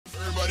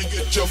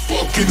Everybody get your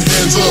fucking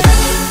hands up.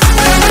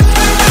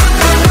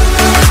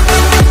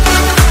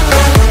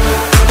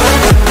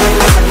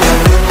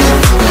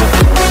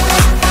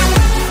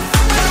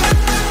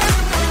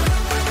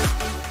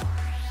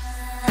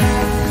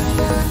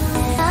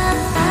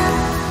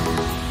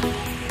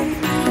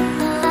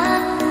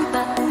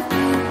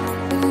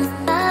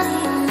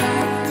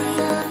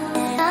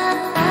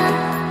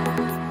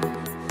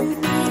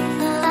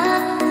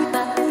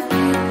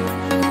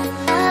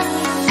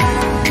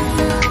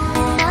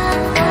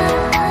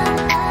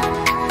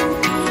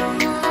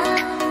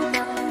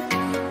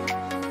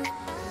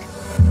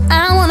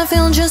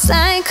 Just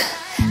like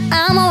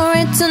I'm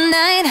alright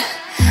tonight,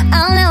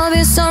 I'll never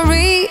be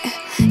sorry.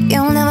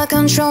 You'll never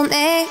control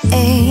me.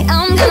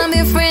 I'm gonna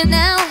be free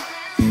now.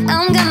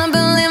 I'm gonna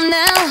believe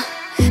now.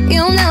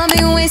 You'll never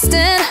be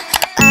wasting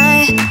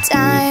my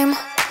time.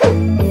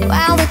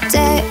 While the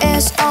day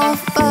is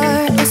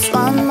over, it's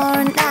one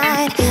more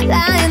night.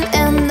 Lying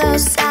in the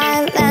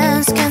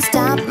silence can't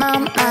stop my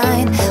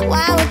mind.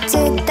 Why we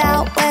did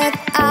that with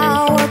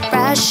our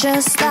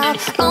precious love?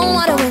 Oh,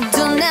 what do we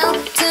do now?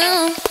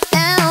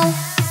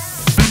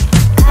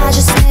 I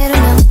just need to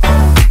know.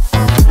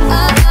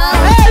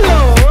 Hello.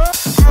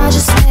 I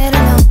just need to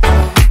know.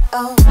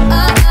 Oh,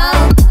 oh,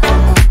 oh.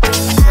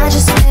 I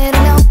just need to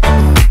know.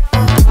 Oh,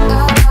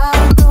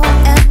 oh, oh,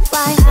 and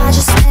why? I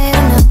just need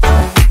to know.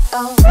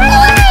 Oh, oh,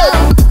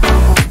 oh.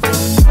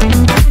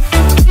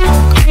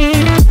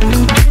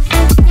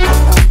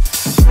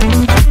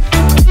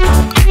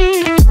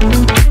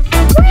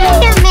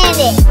 Wait a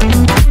minute.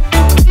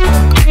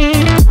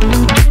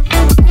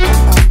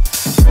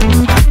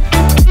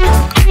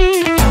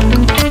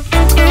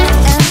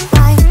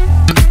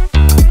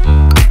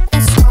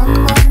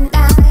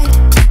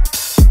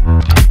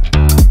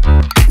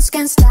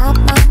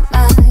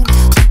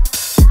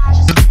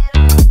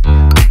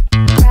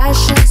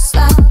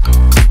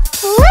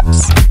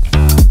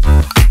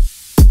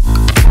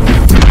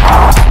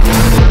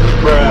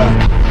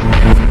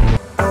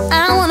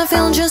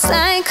 Just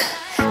like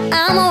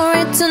I'm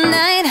alright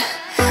tonight,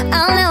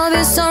 I'll never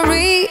be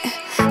sorry.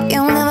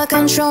 You'll never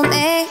control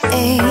me.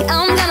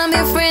 I'm gonna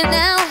be free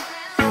now.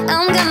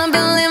 I'm gonna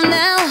believe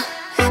now.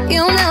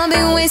 You'll never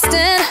be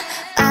wasting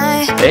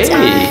my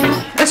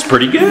time. That's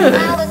pretty good.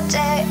 Now the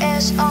day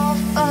is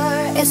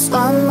over, it's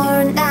one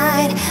more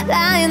night.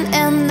 Lying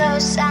in the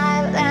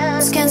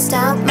silence can't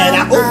stop my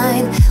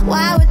mind.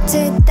 Why we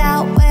did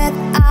that with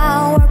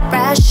our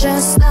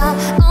precious love?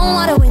 Oh,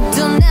 what do we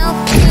do now?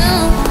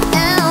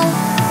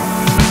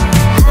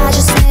 I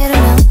just need to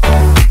know.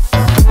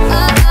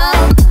 Oh, oh.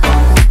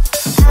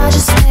 I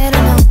just need to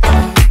know.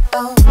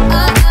 Oh,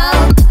 oh,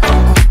 oh.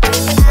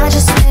 I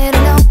just need to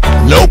know.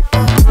 Nope. Oh,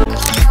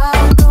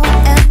 oh,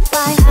 and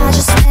why? I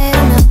just need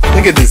to know.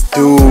 Look at this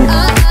dude.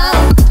 Oh, oh.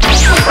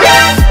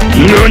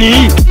 Nani?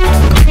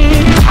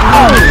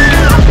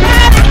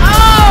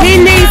 He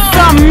needs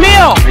some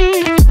milk.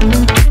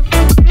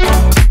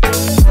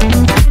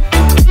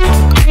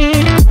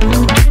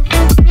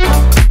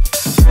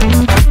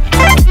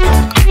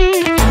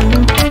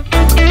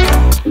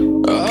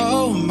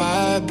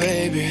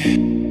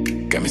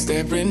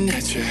 Staring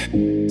at you,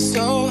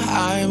 so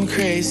I'm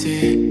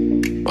crazy.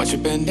 Won't you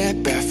bend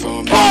that back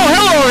for me? Oh,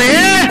 hello,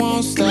 yeah.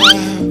 Won't stop,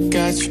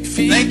 got your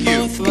feet. Thank you.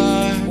 Both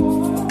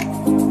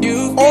locked.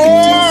 You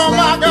Oh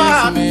my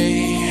God!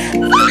 Me.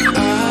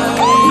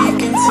 I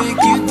can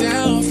take you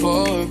down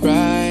for a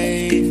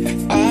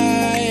ride.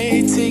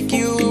 I take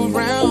you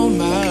around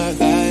my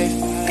life.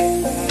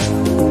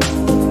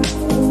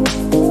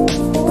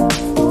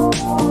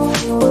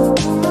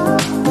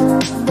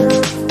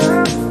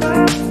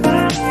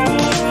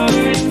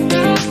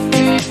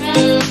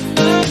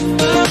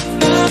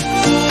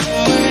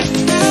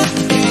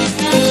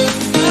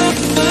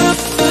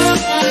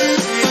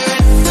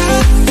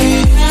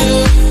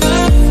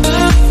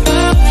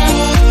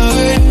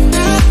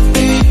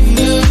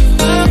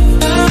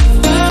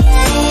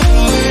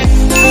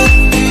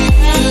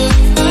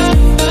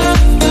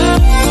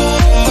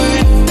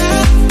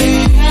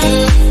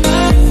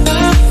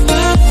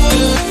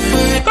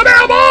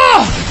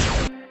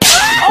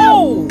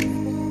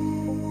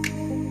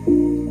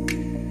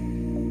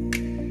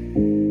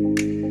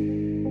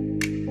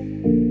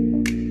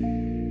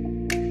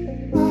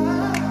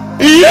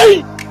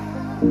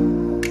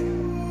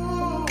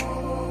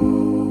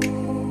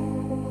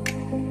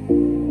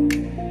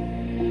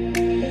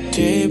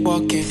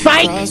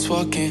 Fight!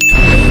 Crosswalking, I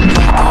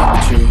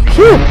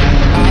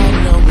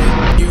know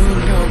it, you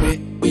know it,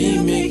 we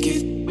make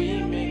it.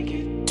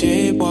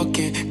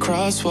 Jaywalking,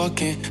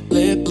 crosswalking,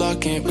 lip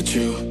locking with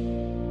you.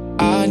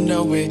 I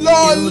know it,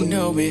 you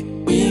know it,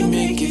 we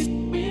make it.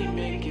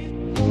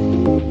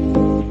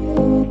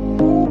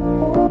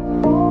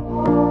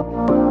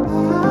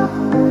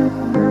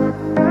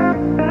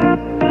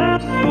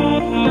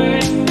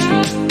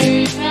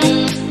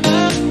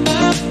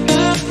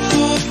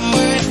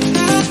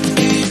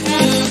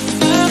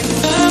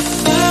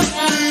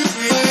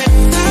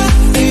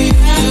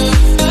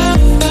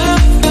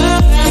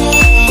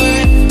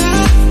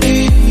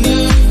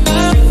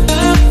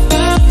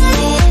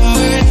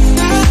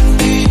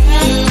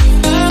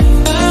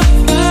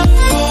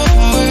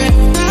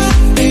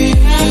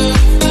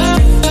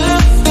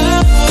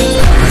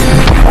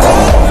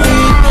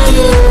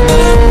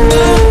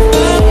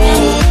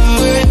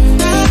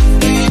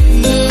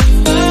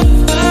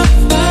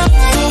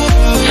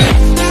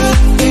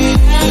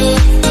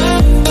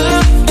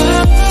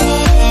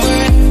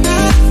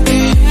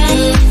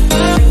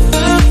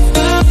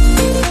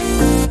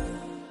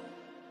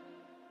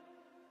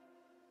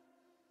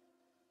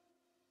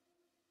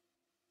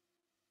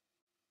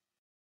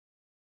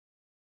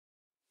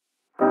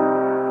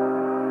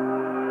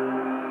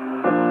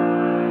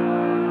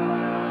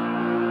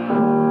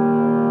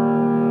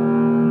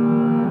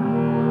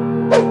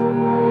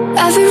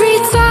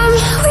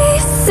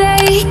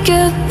 say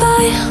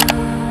goodbye,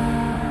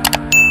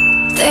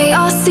 they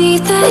all see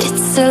that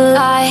it's a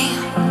lie.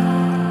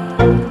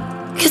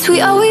 'Cause we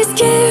always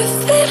give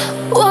it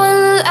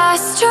one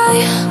last try.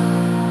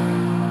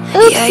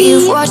 Yeah,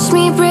 you've watched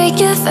me break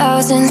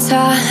 1,000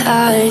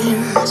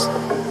 times.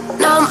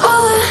 Now I'm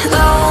all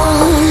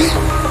alone,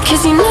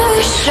 'cause you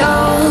never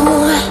show.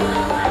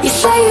 You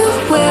say you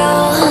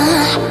will,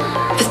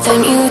 but then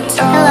you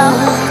don't.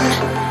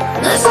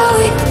 That's how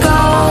it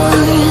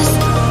goes,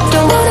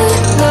 don't wanna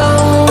know.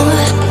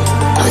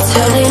 I'm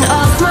turning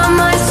off my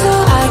mind so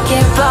I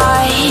get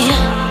by.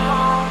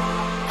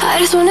 I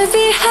just wanna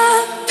be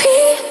happy,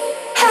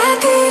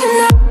 happy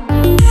tonight.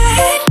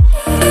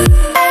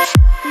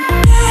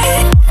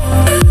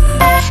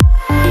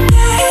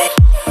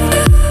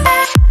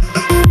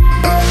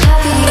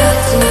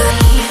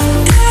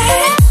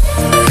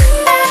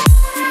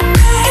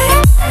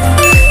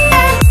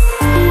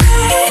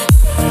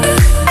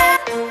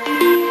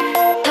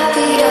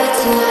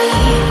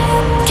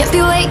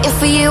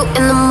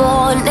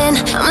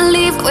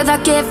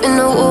 Without giving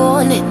a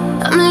warning,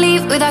 I'ma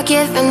leave without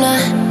giving a.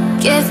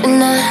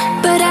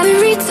 But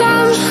every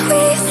time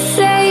we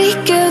say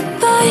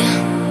goodbye,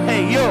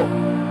 Hey, yo.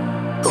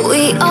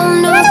 we all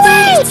know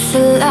that it's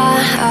a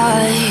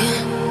lie.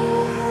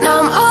 Now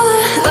I'm all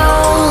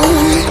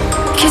alone,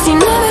 'cause you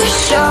never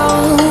show.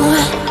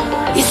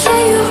 You say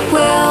you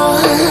will,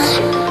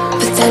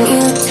 but then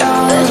you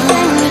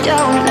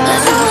don't.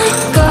 That's how it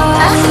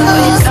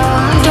goes,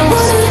 don't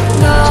wanna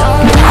know.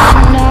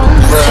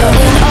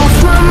 Turning off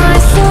my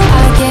mind so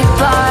I get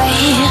by.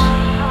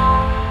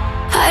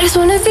 I just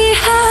wanna be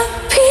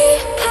happy,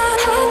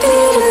 happy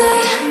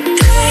tonight.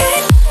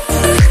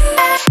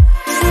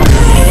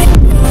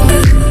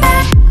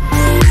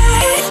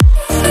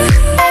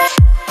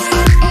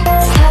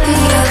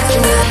 Happier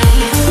tonight.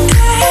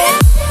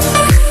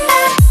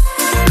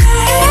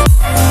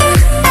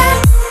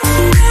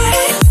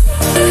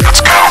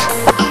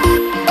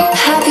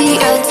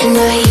 Happier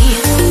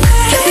tonight.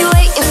 Can't be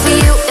waiting for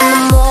you in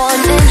the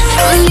morning.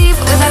 I'ma leave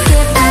without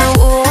giving a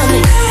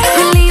warning.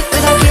 I'ma leave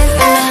without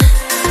giving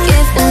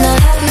a.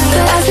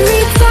 But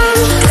every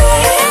time we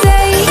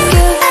say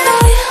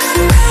goodbye,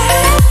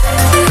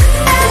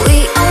 we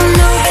all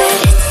know that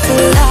it's a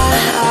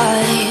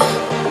lie.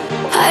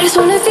 I just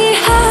wanna be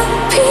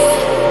happy.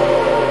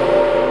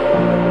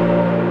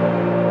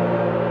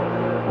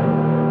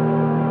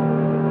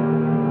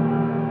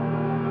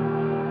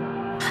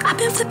 I've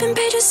been flipping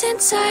pages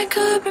since I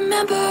could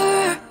remember,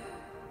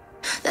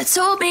 that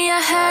told me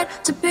I had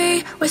to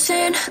be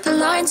within the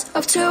lines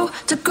of 2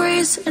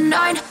 degrees and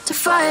 9 to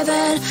 5.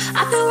 And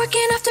I've been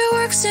working after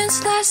work since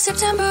last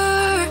September.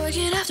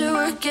 Working after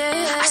work,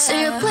 yeah. I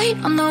stay up late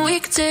on the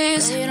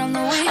weekdays.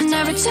 I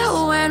never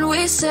tell when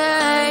we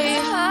say.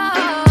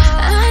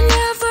 I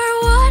never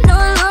wanna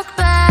look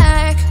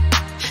back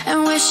and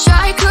wish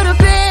I could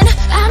have been.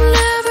 I've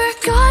never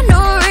got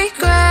no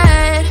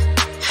regret.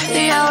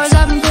 The hours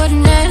I've been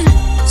putting in,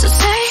 so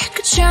take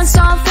a chance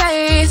on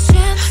faith.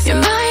 Your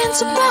mind's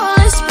a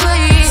boundless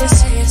place,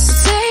 so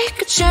take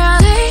a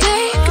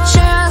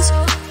chance,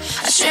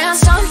 a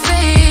chance on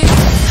faith.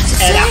 So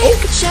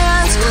take a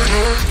chance,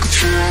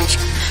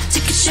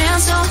 take a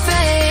chance on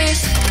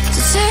faith.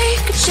 So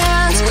take a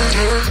chance.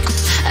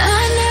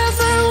 I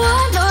never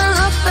wanna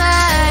look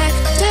back.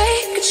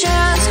 Take a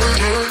chance,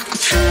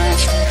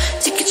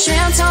 take a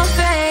chance on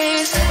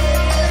faith.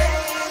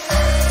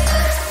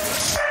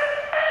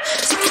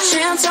 Take a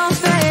chance on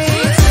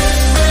faith.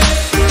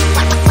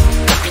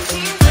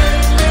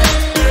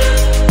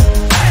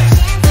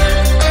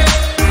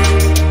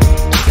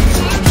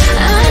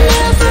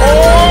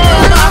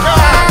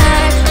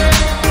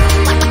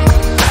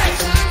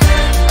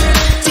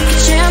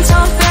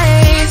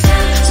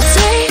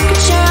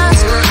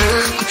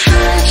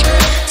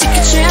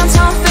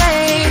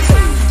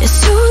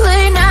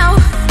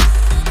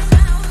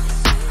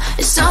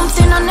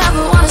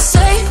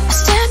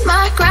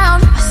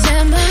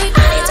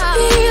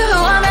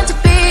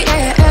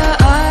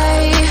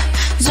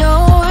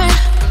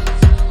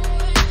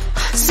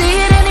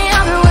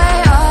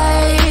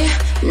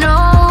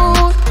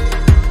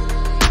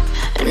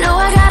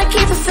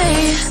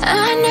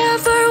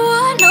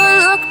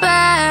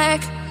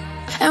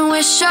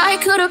 I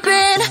could have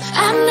been.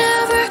 I've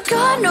never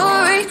got no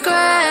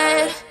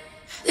regret.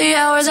 The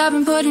hours I've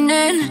been putting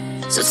in,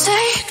 so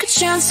take a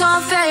chance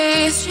on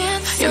faith.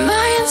 Your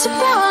mind's a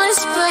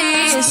boundless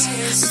place,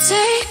 so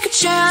take a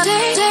chance,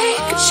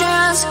 take a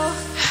chance,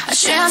 a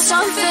chance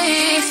on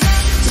faith.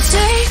 So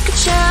take a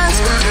chance,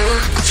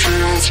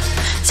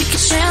 take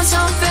a chance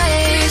on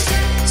faith.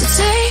 So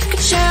take a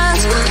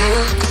chance.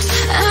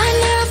 I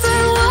never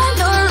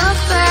wanna look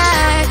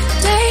back.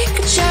 Take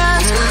a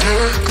chance,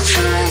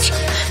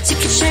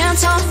 take a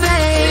chance on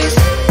faith.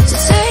 So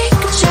take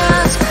a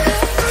chance,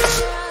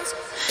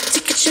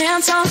 take a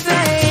chance on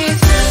faith.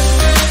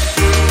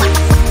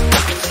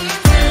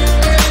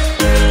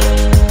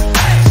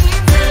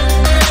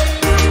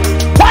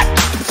 What?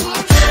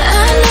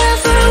 I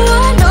never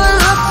wanna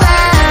look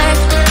back.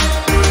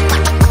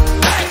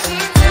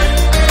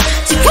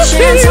 Take a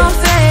chance on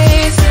faith.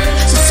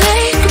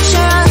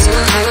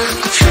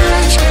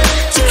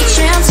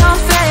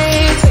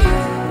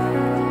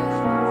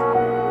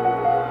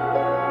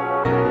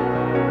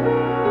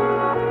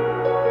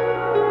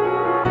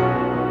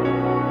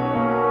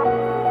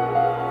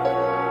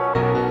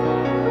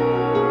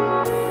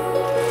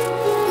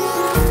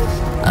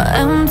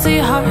 Empty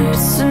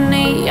hearts and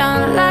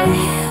neon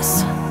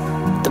lights,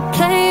 they're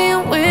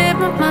playing with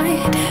my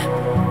mind.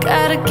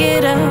 Gotta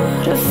get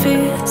out of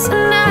here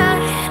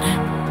tonight.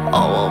 Oh,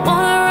 I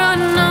wanna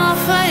run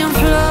off and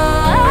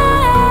fly,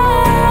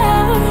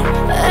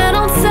 and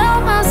I'll tell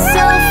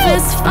myself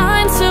it's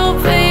fine to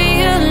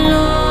be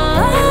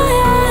alone,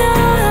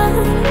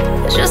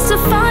 just to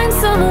find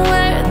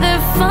somewhere that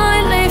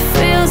finally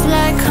feels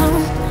like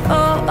home.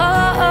 Oh,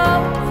 oh, oh.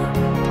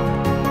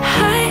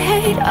 I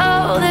hate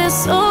all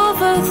this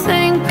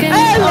overthinking.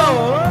 Oh,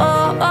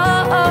 oh,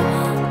 oh, oh.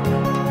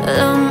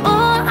 The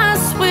more I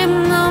swim,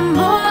 the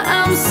more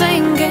I'm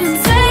sinking.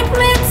 Take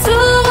me to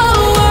a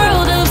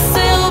world of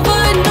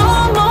silver, no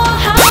more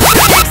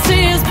heartbreaks,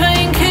 tears,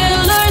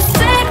 painkillers.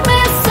 Take me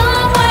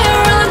somewhere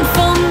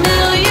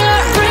unfamiliar,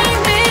 bring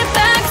me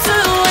back to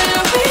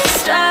where we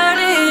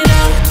started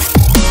out.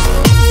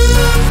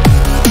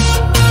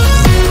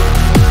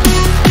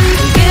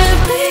 Get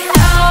me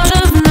out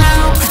of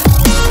now,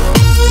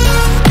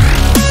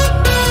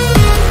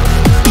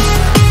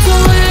 to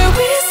where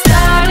we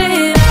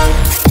started out.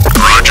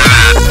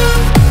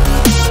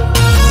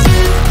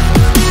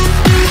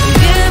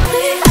 Get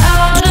me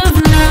out of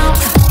now,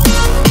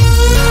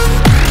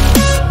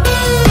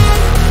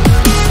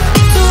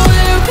 to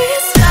where we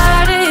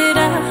started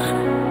out.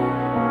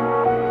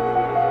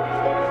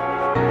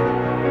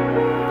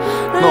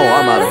 No,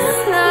 I'm out of here.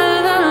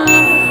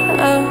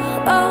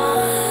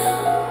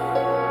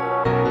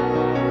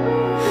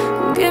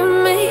 Get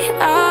me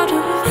out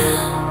of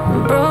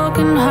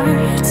broken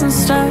hearts and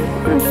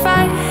starting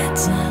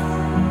fights,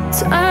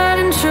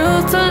 turning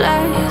truth to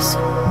lies.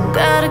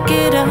 Gotta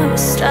get up,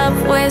 stop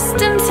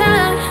wasting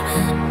time.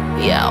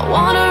 Yeah, I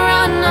wanna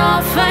run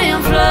off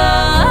and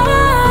fly,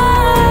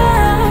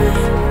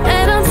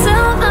 and I'll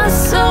tell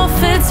myself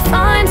it's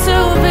fine to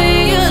be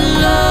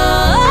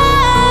alone,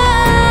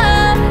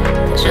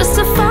 just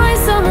to find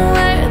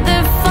somewhere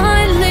that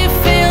finally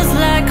feels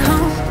like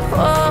home.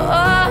 Oh,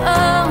 oh,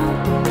 oh.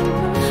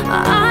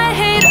 I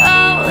hate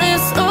all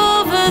this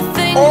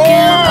overthinking.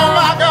 Oh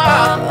my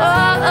God. Oh,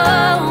 oh,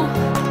 oh.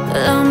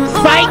 The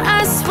more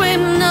I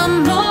swim, the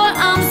more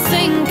I'm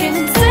sinking.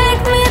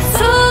 Take me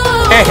to a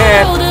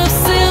world of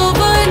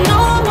silver,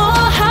 no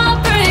more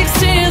heartbreaks,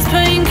 tears,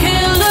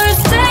 painkillers.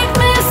 Take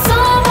me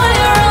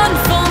somewhere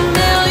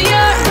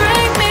unfamiliar,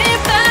 bring me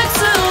back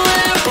to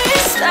where we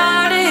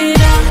started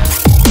out.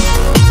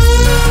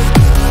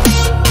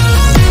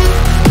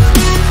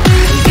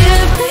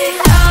 Get me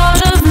out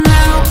of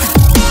now,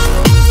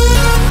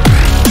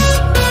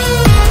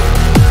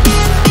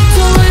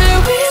 to where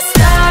we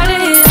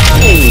started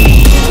out.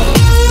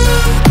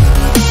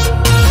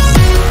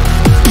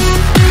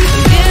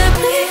 Get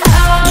me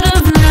out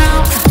of now,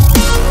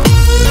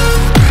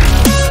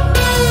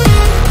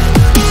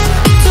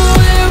 to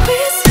where we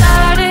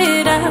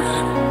started out.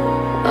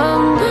 Oh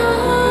no,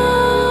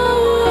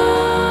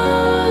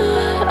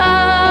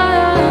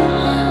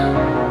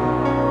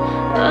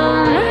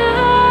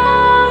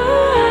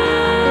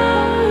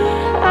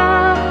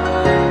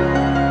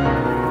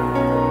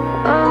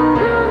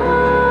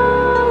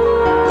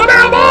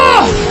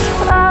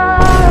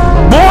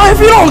 Boy, if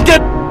you don't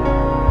get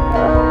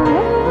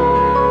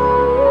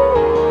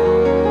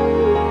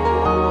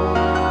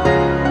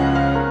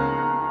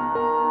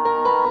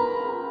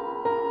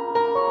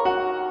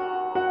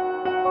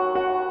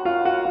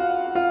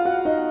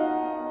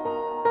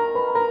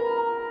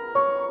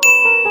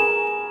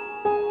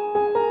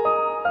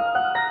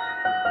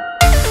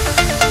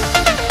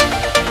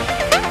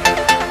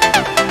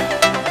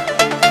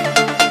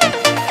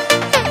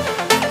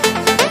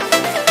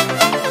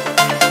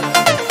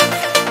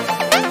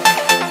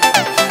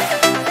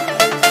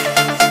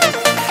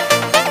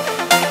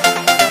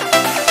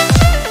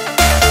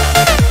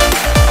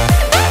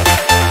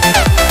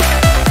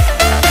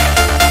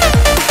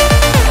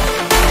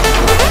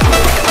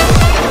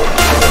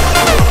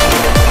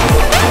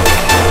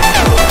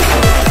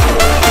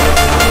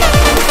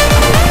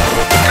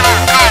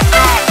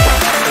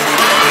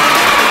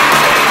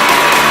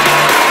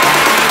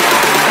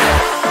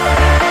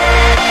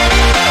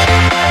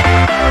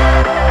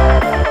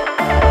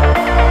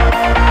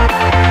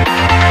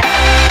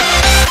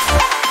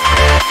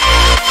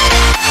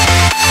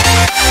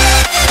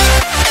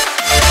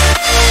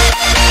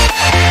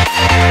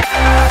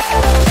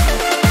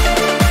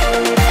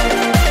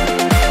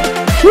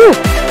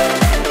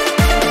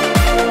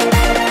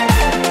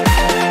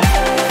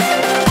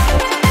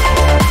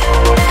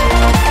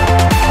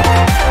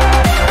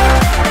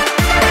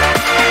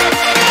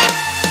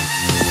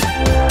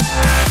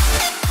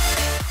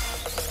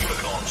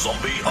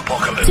Zombie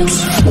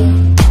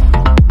apocalypse.